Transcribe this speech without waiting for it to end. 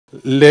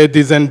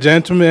Ladies and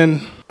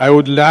gentlemen, I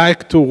would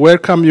like to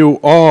welcome you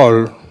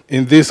all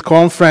in this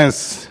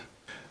conference.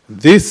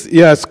 This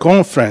year's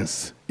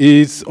conference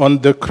is on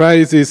the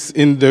crisis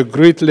in the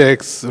Great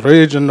Lakes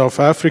region of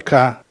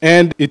Africa,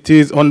 and it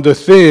is on the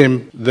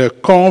theme, the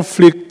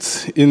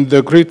conflict in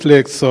the Great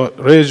Lakes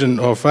region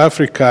of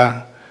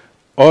Africa,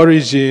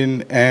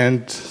 origin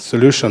and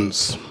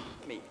solutions.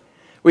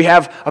 We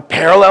have a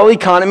parallel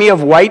economy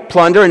of white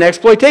plunder and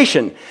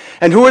exploitation.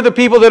 And who are the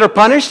people that are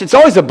punished? It's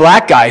always the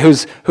black guy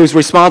who's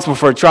responsible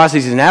for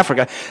atrocities in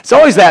Africa. It's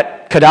always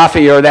that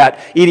Gaddafi or that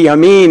Idi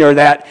Amin or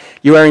that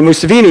Yoweri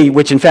Museveni,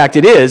 which in fact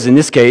it is in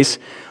this case.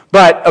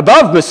 But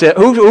above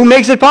Museveni, who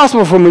makes it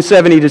possible for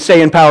Museveni to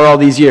stay in power all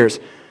these years?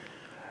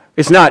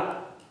 It's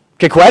not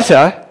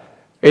Kikwete.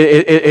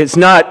 It's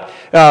not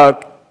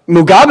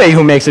Mugabe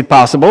who makes it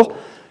possible.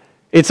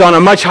 It's on a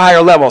much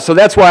higher level. So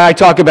that's why I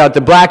talk about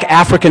the black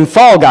African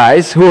fall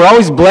guys who are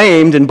always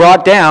blamed and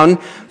brought down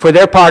for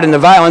their part in the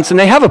violence, and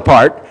they have a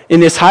part. In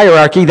this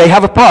hierarchy, they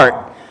have a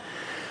part.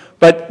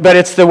 But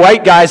it's the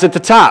white guys at the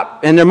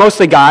top, and they're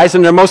mostly guys,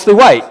 and they're mostly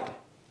white.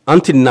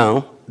 Until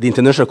now, the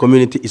international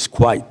community is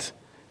quiet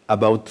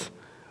about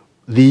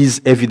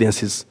these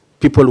evidences.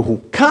 People who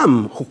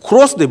come, who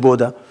cross the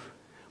border,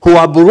 who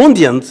are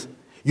Burundians,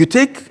 you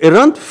take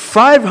around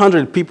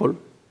 500 people,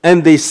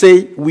 and they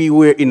say, we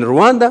were in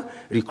Rwanda,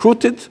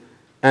 recruited,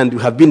 and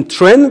we have been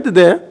trained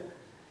there,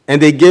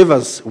 and they gave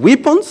us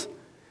weapons,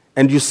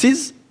 and you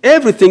seize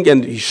everything,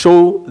 and you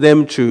show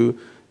them to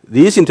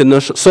this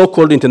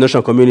so-called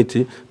international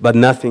community, but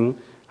nothing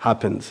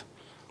happens.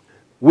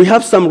 We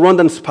have some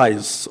Rwandan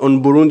spies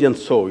on Burundian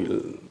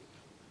soil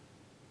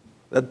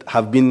that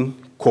have been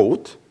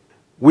caught.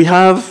 We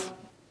have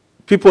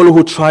people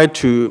who try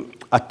to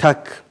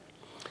attack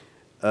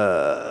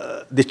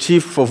the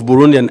chief of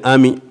Burundian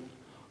army,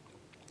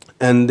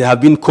 and they have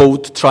been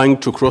caught trying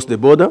to cross the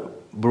border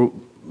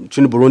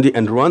between Burundi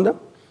and Rwanda.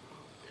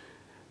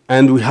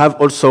 And we have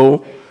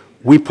also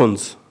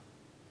weapons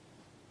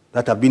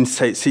that have been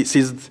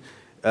seized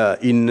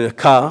in a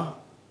car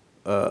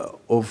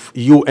of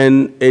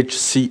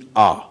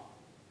UNHCR.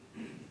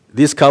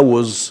 This car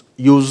was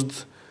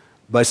used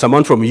by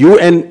someone from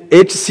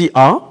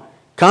UNHCR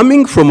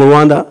coming from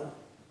Rwanda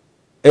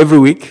every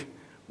week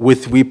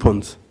with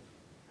weapons.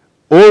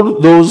 All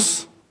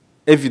those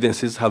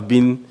evidences have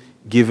been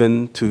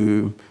given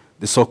to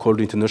the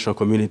so-called international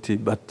community,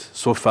 but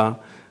so far,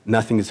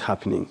 nothing is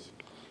happening.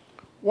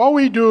 What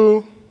we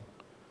do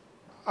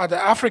at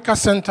the Africa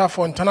Center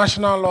for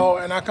International Law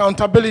and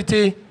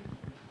Accountability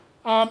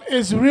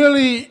is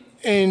really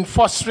in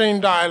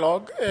fostering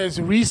dialogue,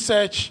 is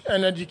research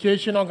and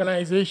education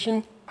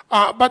organization.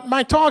 But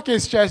my talk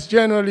is just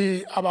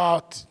generally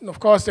about, of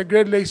course, the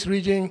Great Lakes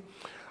region.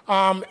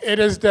 It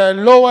is the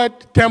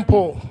lowered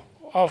tempo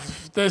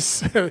of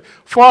this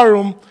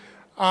forum,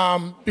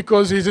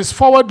 because it is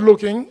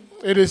forward-looking.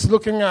 It is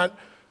looking at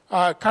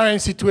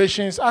current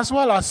situations as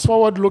well as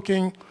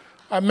forward-looking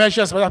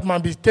measures that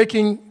might be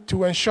taken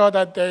to ensure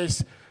that there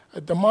is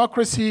a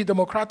democracy,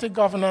 democratic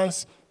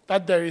governance,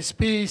 that there is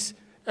peace,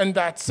 and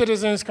that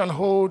citizens can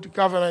hold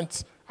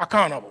governments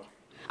accountable.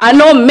 I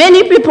know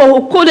many people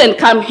who couldn't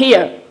come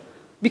here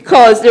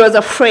because they was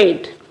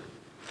afraid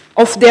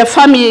of their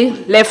family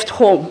left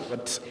home.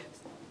 But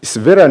it's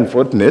very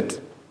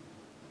unfortunate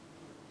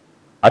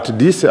at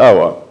this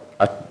hour,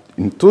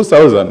 in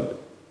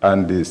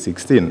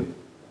 2016,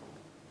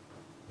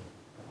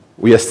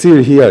 we are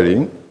still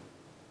hearing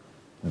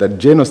that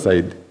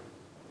genocide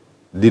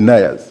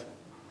deniers.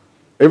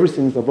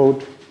 Everything is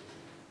about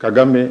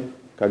Kagame,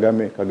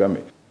 Kagame,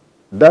 Kagame.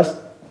 That's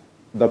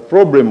the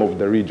problem of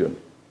the region.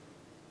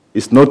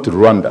 It's not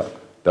Rwanda.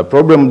 The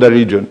problem of the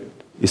region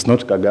is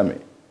not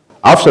Kagame.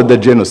 After the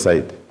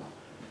genocide,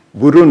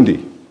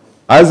 Burundi,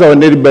 as our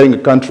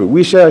neighboring country,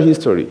 we share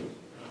history.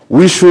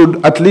 We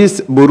should, at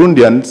least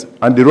Burundians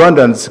and the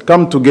Rwandans,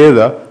 come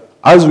together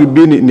as we've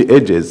been in the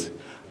ages.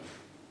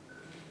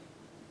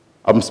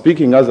 I'm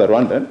speaking as a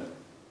Rwandan,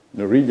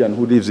 Norwegian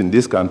who lives in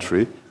this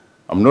country.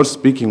 I'm not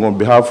speaking on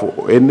behalf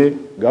of any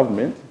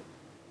government.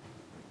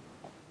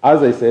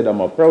 As I said,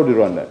 I'm a proud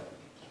Rwandan.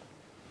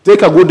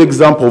 Take a good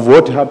example of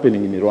what's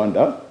happening in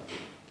Rwanda.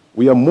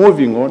 We are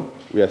moving on.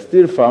 We are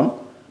still firm.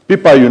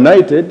 People are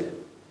united.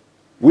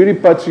 We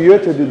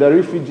repatriated the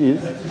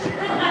refugees.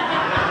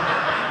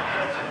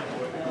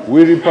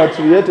 We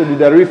repatriated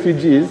the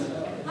refugees.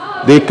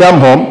 They come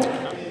home.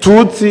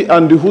 Tutsi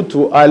and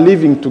Hutu are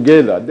living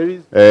together.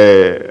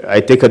 I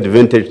take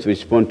advantage to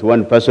respond to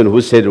one person who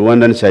said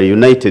Rwandans are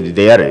united.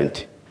 They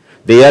aren't.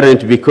 They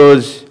aren't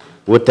because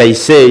what I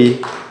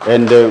say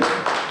and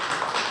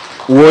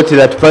what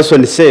that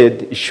person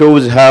said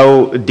shows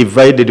how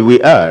divided we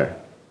are.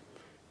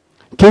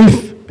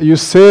 Keith, you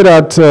say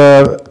that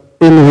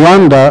in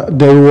Rwanda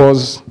there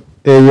was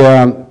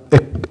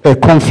a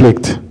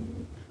conflict.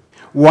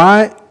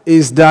 Why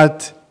is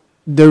that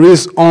there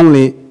is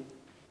only,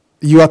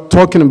 you are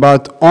talking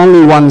about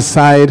only one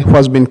side who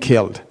has been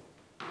killed?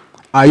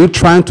 Are you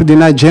trying to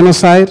deny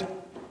genocide?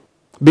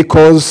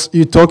 Because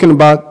you're talking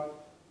about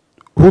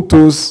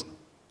Hutus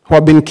who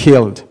have been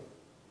killed.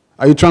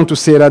 Are you trying to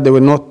say that there were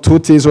no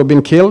Tutsis who have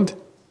been killed?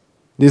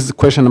 This is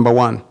question number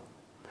one.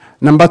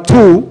 Number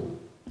two,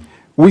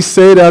 we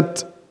say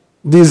that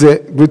this is a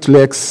Great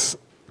Lakes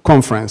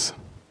conference.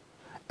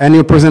 And in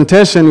your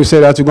presentation, you say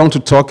that you're going to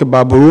talk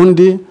about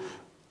Burundi,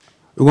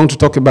 you're going to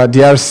talk about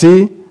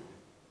DRC,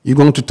 you're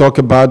going to talk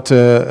about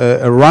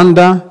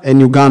Rwanda and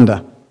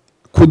Uganda.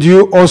 Could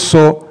you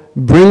also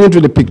bring into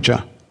the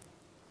picture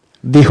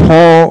the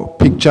whole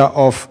picture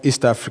of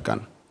East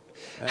African?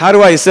 How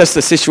do I assess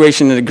the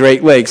situation in the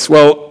Great Lakes?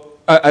 Well,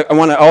 I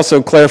want to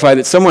also clarify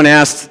that someone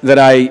asked that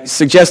I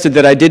suggested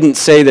that I didn't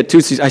say that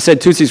Tutsis, I said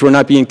Tutsis were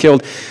not being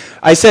killed.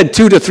 I said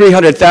 200,000 to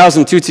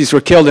 300,000 Tutsis were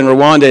killed in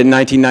Rwanda in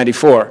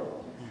 1994.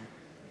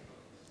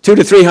 200,000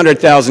 to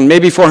 300,000,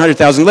 maybe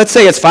 400,000. Let's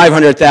say it's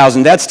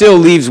 500,000. That still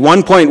leaves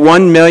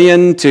 1.1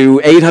 million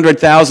to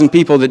 800,000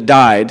 people that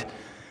died,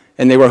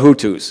 and they were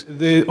Hutus.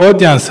 The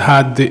audience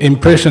had the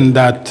impression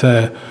that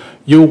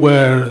you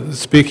were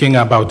speaking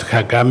about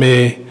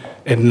Kagame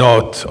and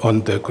not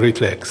on the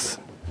Great Lakes.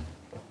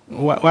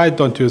 Why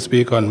don't you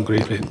speak on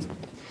Great Lakes?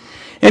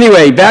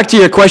 Anyway, back to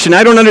your question.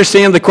 I don't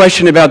understand the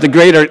question about the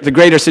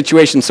greater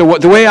situation. So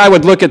the way I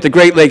would look at the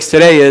Great Lakes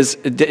today is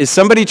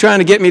somebody trying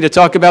to get me to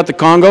talk about the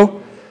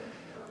Congo?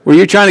 Were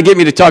you trying to get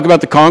me to talk about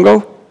the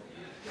Congo?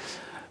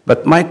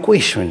 But my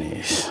question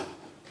is,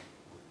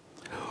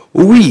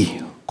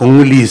 we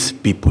Congolese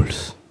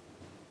peoples,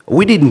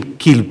 we didn't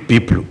kill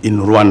people in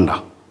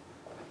Rwanda.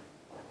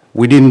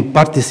 We didn't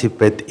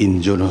participate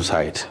in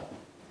genocide.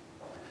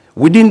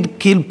 We didn't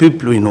kill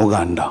people in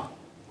Uganda.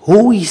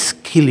 Who is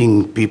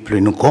killing people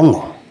in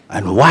Congo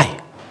and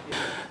why?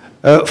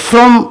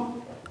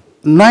 From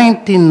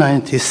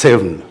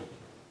 1997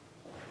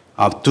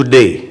 up to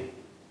today,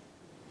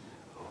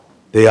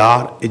 there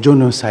are a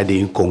genocide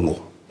in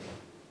Congo.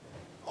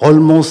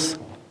 Almost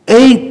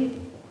 8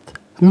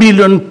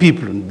 million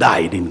people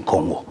died in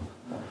Congo.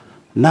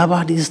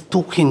 Nobody is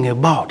talking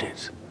about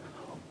it.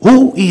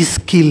 Who is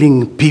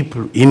killing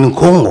people in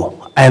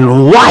Congo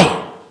and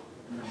why?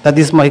 That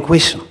is my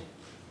question.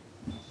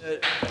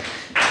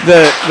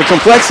 The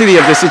complexity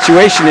of the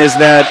situation is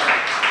that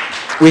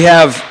we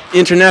have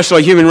international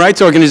human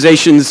rights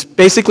organizations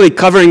basically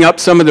covering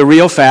up some of the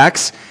real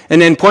facts and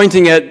then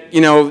pointing at,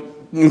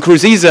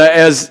 Nkurunziza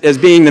as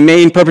being the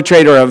main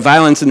perpetrator of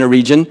violence in the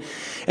region.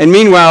 And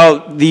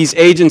meanwhile, these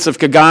agents of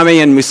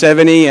Kagame and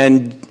Museveni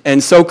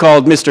and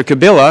so-called Mr.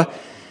 Kabila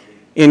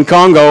in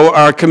Congo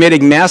are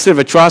committing massive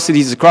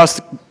atrocities across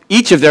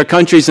each of their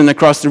countries and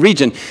across the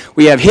region.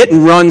 We have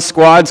hit-and-run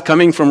squads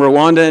coming from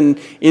Rwanda and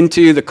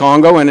into the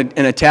Congo and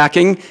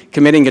attacking,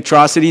 committing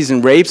atrocities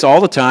and rapes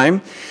all the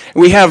time.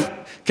 We have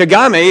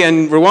Kagame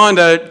and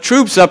Rwanda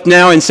troops up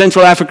now in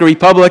Central African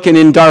Republic and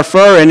in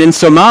Darfur and in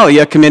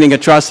Somalia committing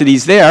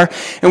atrocities there.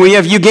 And we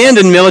have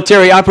Ugandan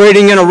military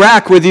operating in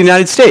Iraq with the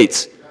United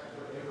States.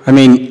 I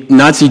mean,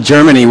 Nazi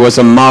Germany was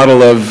a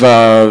model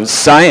of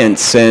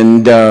science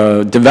and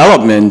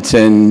development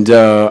and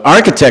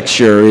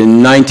architecture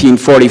in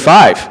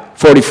 1945,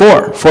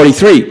 44,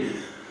 43.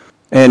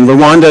 And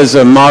Rwanda is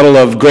a model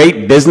of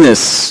great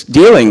business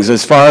dealings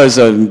as far as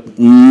a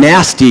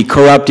nasty,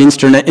 corrupt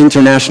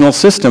international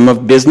system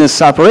of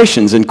business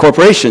operations and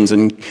corporations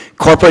and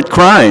corporate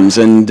crimes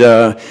and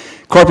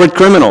corporate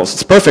criminals.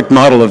 It's a perfect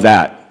model of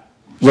that.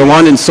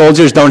 Rwandan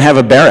soldiers don't have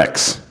a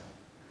barracks.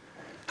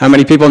 How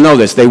many people know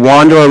this? They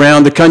wander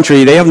around the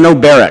country. They have no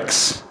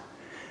barracks.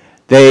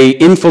 They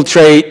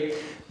infiltrate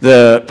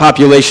the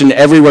population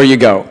everywhere you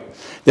go.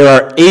 There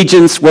are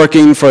agents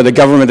working for the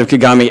government of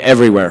Kagame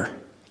everywhere.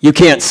 You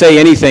can't say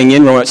anything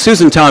in Rwanda.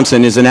 Susan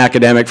Thompson is an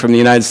academic from the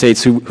United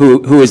States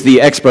who is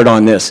the expert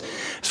on this,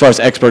 as far as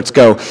experts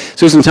go.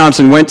 Susan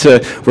Thompson went to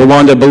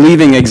Rwanda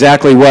believing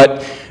exactly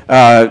what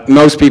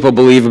most people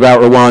believe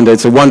about Rwanda.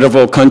 It's a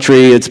wonderful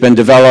country. It's been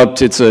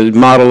developed. It's a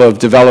model of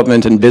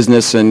development and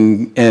business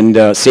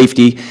and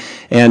safety.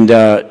 And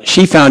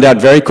she found out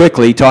very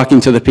quickly, talking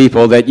to the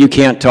people, that you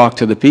can't talk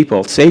to the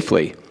people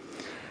safely.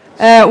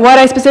 What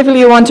I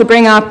specifically want to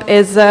bring up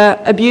is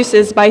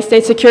abuses by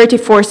state security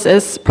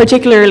forces,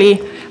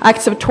 particularly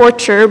acts of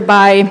torture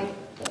by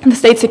the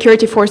state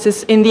security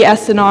forces in the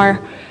SNR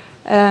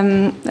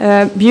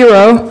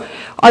Bureau,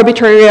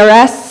 arbitrary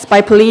arrests by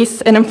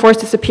police, and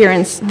enforced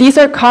disappearance. These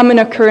are common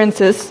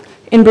occurrences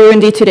in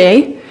Burundi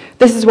today.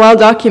 This is well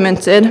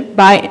documented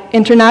by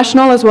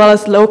international as well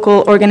as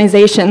local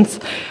organizations,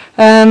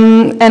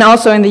 and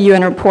also in the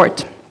UN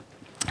report.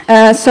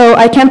 So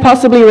I can't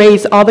possibly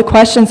raise all the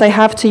questions I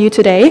have to you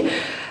today,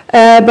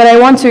 but I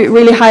want to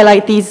really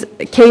highlight these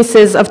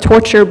cases of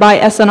torture by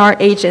SNR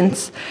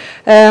agents.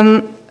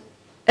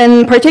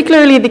 And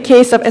particularly the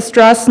case of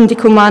Esdras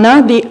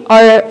Ndikumana, the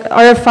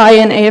RFI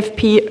and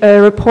AFP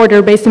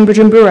reporter based in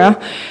Bujumbura,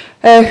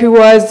 who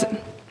was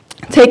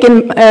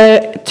taken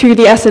to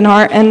the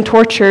SNR and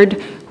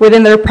tortured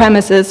within their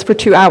premises for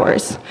 2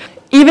 hours.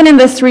 Even in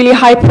this really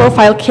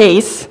high-profile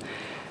case,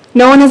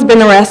 no one has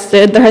been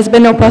arrested, there has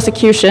been no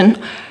prosecution.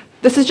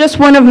 This is just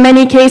one of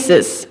many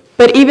cases,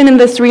 but even in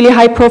this really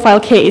high-profile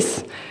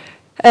case,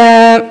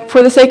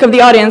 for the sake of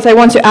the audience, I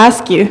want to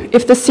ask you,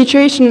 if the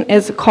situation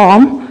is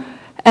calm,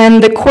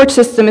 and the court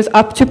system is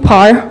up to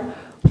par.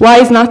 Why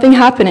is nothing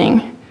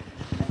happening?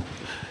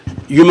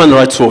 Human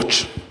Rights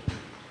Watch,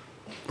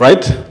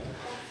 right?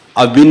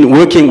 I've been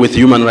working with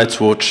Human Rights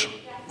Watch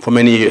for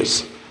many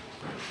years.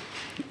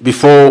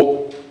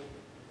 Before,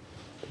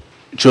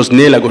 it was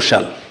Nela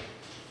Goshal.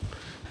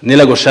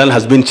 Nela Goshal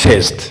has been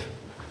chased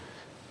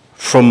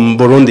from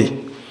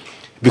Burundi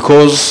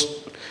because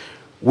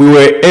we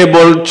were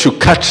able to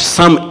catch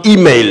some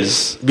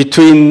emails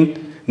between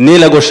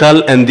Nela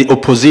Goshal and the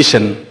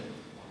opposition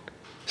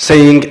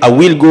saying, I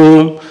will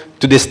go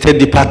to the State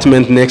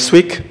Department next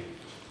week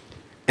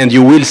and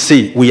you will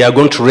see we are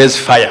going to raise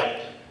fire.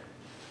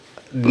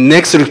 The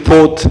next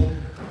report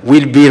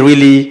will be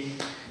really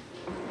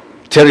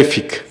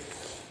terrific.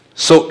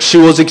 So she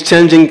was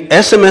exchanging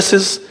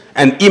SMSs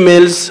and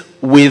emails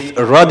with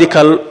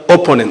radical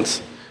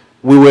opponents.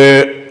 We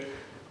were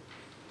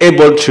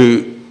able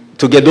to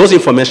get those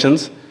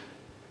informations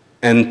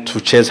and to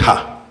chase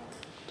her.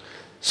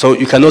 So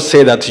you cannot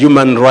say that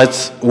Human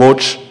Rights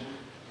Watch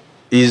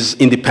is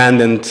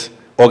independent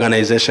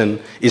organization,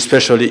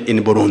 especially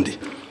in Burundi.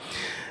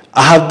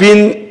 I have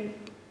been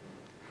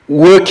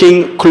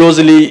working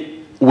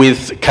closely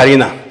with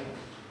Karina.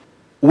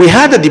 We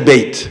had a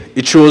debate.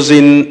 It was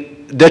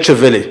in Deutsche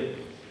Welle.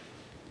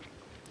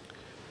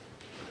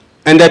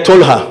 And I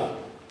told her,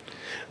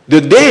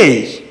 the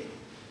day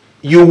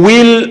you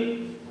will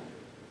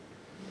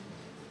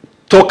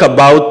talk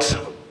about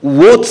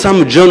what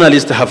some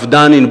journalists have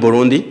done in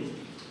Burundi,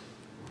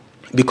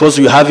 because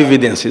you have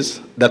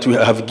evidences that we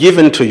have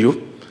given to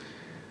you,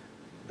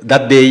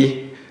 that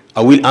day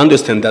I will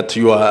understand that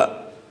you are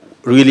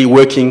really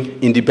working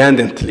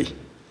independently.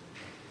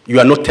 You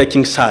are not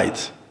taking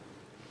sides.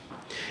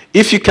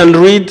 If you can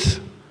read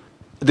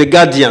The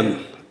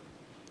Guardian,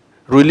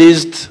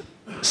 released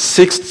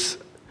 6th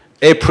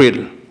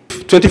April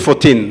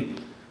 2014,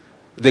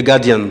 The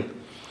Guardian,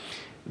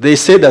 they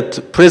say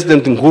that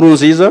President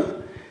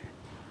Nkurunziza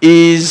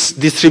is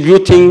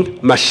distributing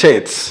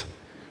machetes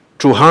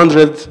to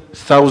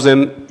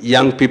 100,000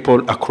 young people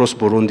across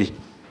Burundi.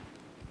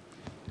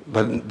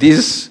 But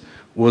this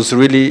was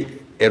really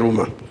a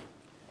rumor.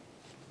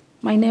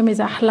 My name is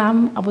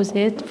Ahlam Abu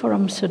Zaid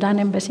from Sudan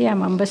Embassy.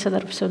 I'm ambassador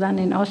of Sudan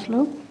in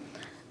Oslo.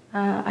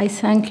 I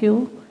thank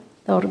you,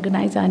 the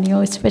organizer, and you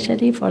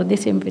especially for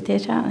this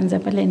invitation, and the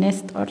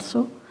Belenist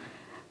also.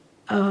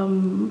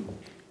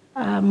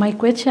 My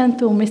question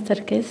to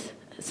Mr. Kiss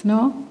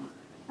Snow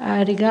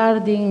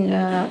regarding,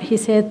 he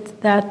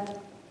said that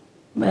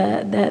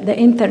the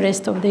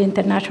interest of the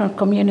international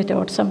community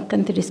or some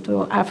countries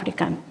to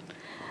African.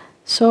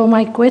 So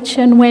my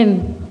question,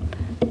 when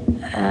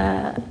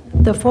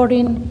the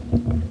foreign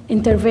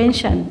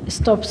intervention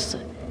stops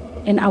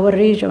in our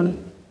region,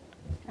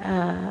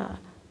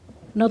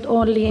 not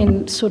only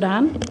in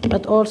Sudan,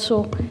 but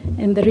also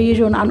in the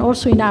region and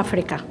also in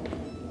Africa.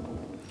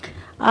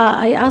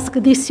 I ask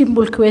this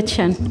simple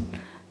question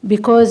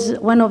because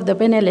one of the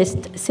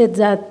panelists said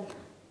that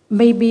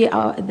maybe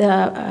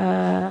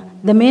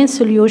the main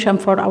solution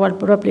for our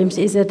problems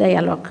is a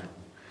dialogue.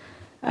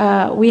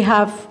 We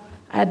have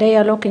a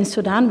dialogue in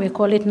Sudan, we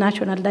call it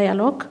national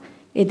dialogue.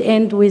 It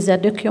ends with a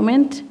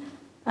document.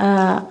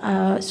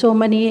 So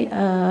many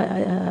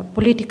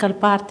political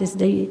parties,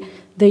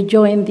 they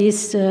join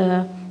this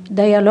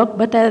dialogue,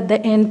 but at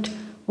the end,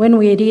 when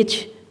we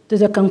reach to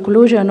the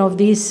conclusion of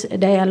this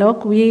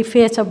dialogue, we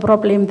face a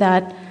problem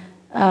that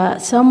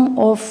some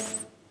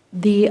of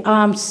the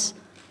arms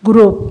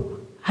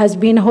group has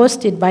been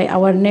hosted by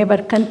our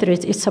neighbor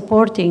countries is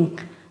supporting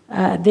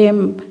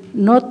them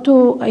not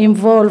to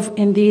involve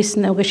in this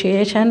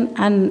negotiation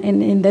and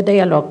in the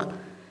dialogue.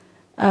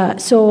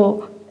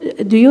 So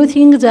do you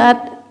think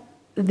that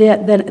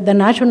the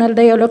national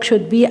dialogue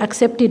should be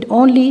accepted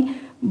only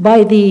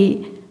by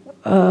the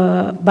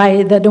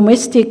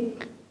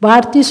domestic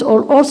parties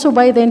or also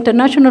by the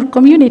international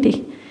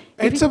community?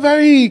 It's a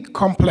very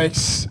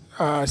complex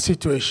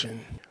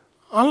situation.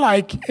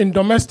 Unlike in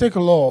domestic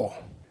law,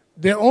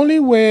 the only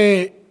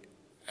way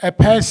a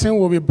person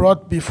will be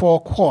brought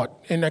before court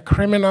in a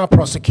criminal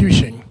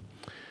prosecution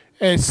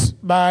is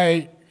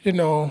by,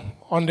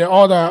 on the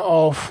order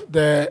of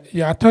the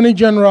Attorney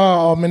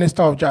General or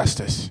Minister of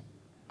Justice.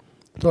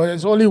 So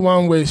there's only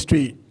one-way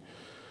street.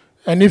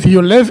 And if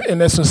you live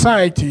in a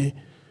society,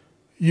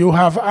 you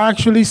have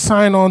actually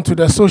signed on to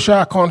the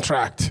social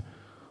contract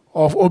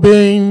of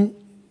obeying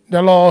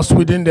the laws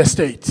within the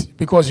state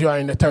because you are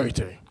in the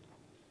territory.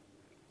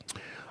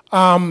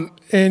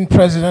 In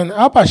President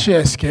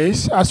al-Bashir's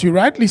case, as you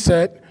rightly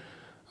said,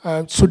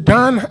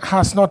 Sudan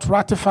has not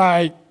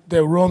ratified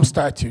the Rome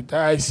Statute, the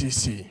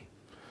ICC.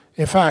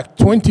 In fact,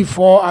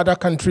 24 other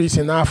countries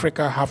in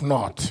Africa have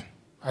not.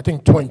 I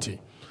think 20.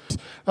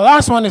 The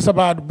last one is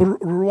about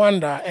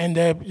Rwanda and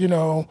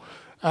the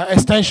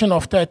extension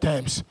of third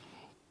terms.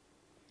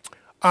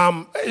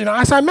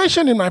 As I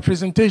mentioned in my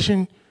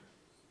presentation,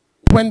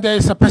 when there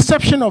is a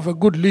perception of a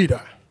good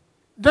leader,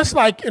 just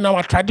like in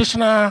our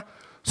traditional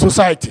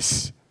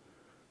societies,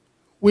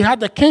 we had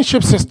the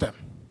kinship system.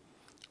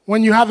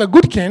 When you have a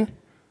good king,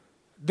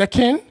 the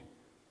king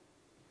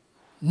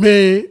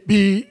may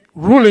be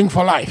ruling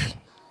for life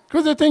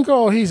because they think,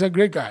 oh, he's a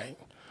great guy.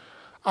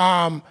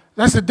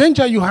 That's the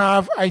danger you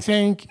have, I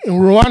think, in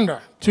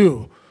Rwanda,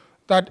 too,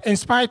 that in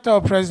spite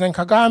of President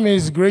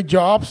Kagame's great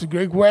jobs,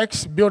 great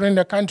works, building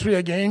the country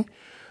again,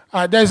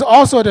 there's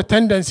also the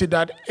tendency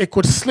that it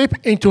could slip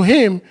into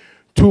him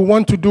to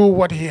want to do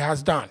what he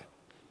has done.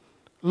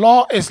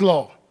 Law is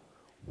law.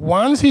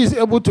 Once he's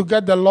able to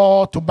get the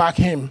law to back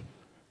him,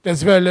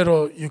 there's very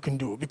little you can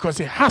do because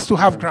he has to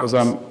have grounds.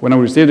 When I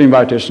received the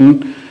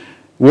invitation, it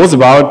was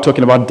about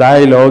talking about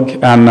dialogue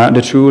and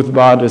the truth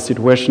about the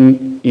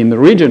situation in the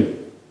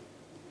region.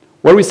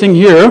 What we're seeing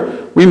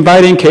here, we're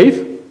inviting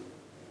Keith,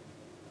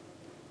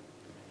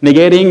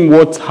 negating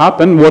what's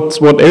happened,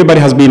 what everybody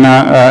has been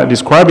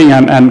describing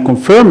and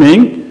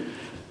confirming,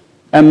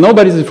 and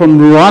nobody's from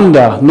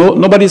Rwanda,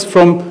 nobody's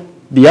from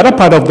the other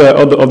part of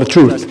the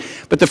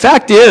truth. But the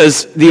fact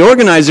is, the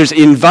organizers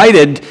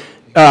invited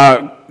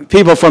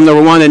people from the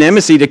Rwandan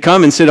embassy to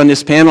come and sit on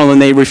this panel,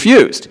 and they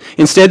refused.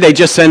 Instead, they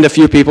just send a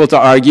few people to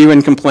argue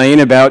and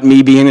complain about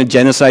me being a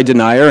genocide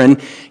denier and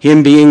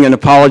him being an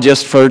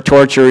apologist for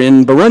torture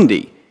in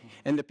Burundi.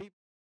 And the people